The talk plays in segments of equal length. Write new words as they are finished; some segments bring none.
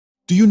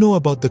Do you know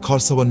about the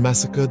Kharsawan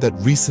massacre that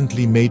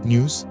recently made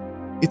news?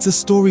 It's a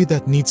story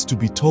that needs to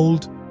be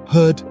told,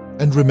 heard,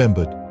 and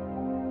remembered.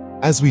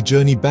 As we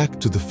journey back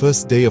to the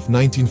first day of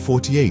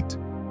 1948,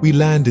 we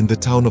land in the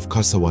town of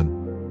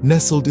Kharsawan,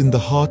 nestled in the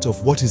heart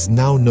of what is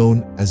now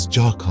known as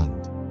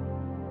Jharkhand.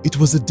 It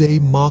was a day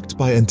marked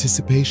by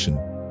anticipation,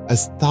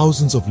 as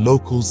thousands of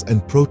locals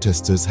and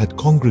protesters had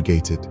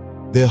congregated,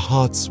 their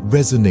hearts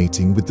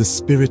resonating with the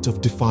spirit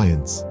of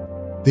defiance.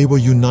 They were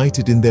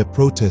united in their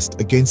protest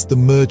against the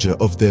merger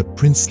of their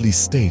princely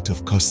state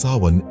of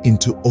Kharsawan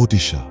into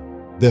Odisha.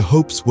 Their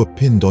hopes were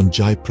pinned on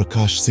Jai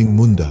Prakash Singh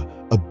Munda,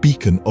 a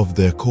beacon of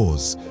their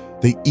cause.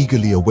 They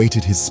eagerly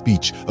awaited his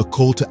speech, a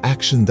call to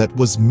action that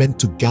was meant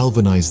to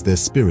galvanize their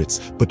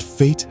spirits, but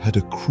fate had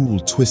a cruel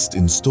twist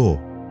in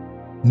store.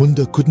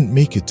 Munda couldn't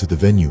make it to the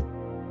venue.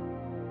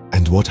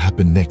 And what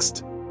happened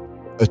next?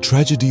 A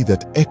tragedy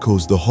that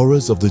echoes the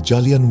horrors of the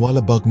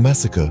Jallianwala Bagh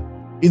massacre.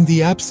 In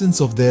the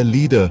absence of their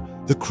leader,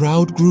 the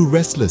crowd grew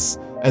restless,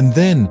 and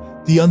then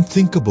the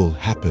unthinkable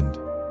happened.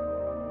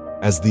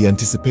 As the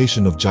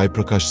anticipation of Jai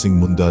Prakash Singh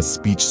Munda's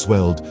speech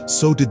swelled,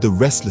 so did the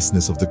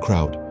restlessness of the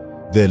crowd.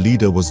 Their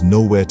leader was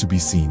nowhere to be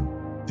seen.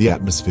 The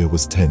atmosphere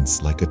was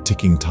tense, like a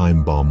ticking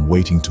time bomb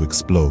waiting to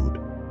explode.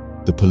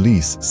 The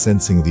police,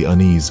 sensing the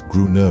unease,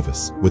 grew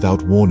nervous.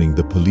 Without warning,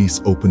 the police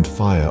opened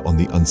fire on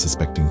the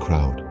unsuspecting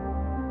crowd.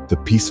 The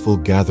peaceful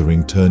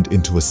gathering turned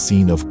into a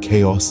scene of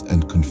chaos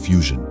and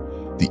confusion.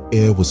 The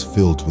air was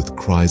filled with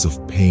cries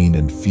of pain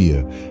and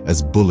fear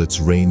as bullets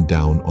rained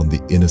down on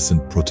the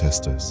innocent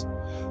protesters.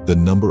 The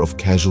number of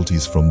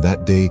casualties from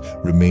that day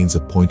remains a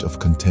point of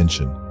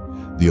contention.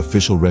 The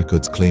official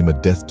records claim a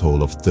death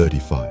toll of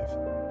 35.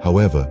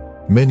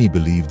 However, many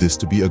believe this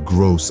to be a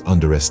gross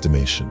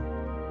underestimation.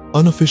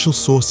 Unofficial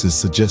sources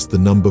suggest the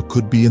number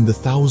could be in the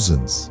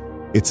thousands.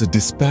 It's a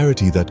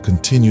disparity that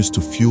continues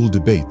to fuel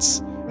debates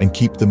and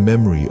keep the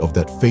memory of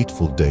that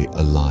fateful day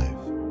alive.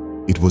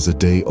 It was a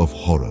day of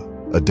horror,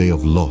 a day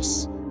of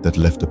loss that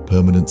left a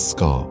permanent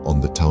scar on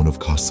the town of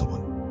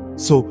Kharsawan.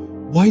 So,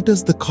 why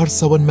does the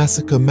Kharsawan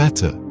massacre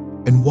matter,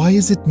 and why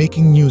is it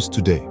making news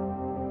today?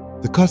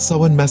 The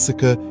Kharsawan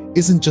massacre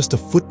isn't just a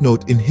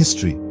footnote in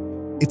history,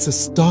 it's a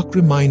stark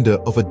reminder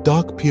of a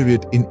dark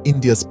period in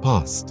India's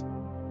past.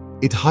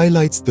 It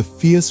highlights the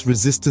fierce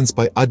resistance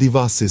by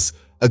Adivasis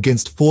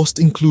against forced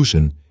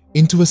inclusion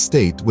into a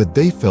state where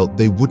they felt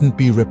they wouldn't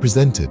be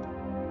represented.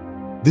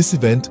 This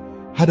event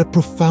had a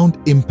profound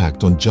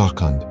impact on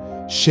Jharkhand,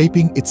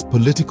 shaping its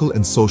political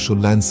and social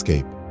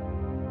landscape.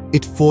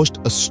 It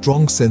forged a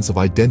strong sense of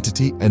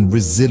identity and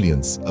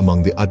resilience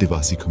among the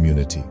Adivasi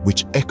community,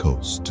 which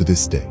echoes to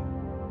this day.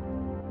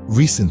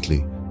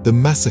 Recently, the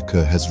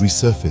massacre has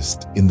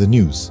resurfaced in the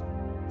news,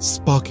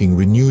 sparking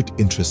renewed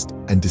interest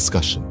and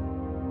discussion.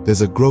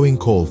 There's a growing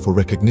call for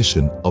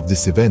recognition of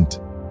this event,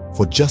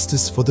 for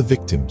justice for the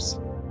victims,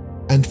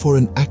 and for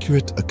an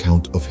accurate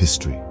account of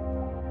history.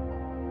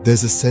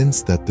 There's a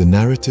sense that the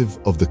narrative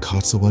of the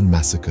Kharsawan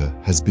massacre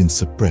has been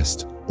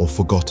suppressed or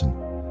forgotten,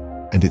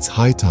 and it's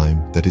high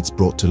time that it's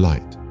brought to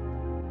light.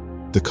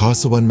 The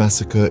Kharsawan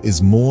massacre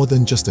is more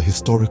than just a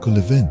historical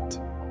event.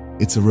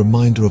 It's a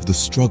reminder of the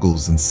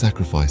struggles and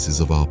sacrifices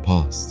of our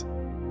past.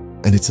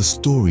 And it's a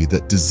story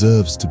that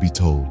deserves to be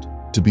told,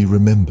 to be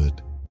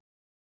remembered,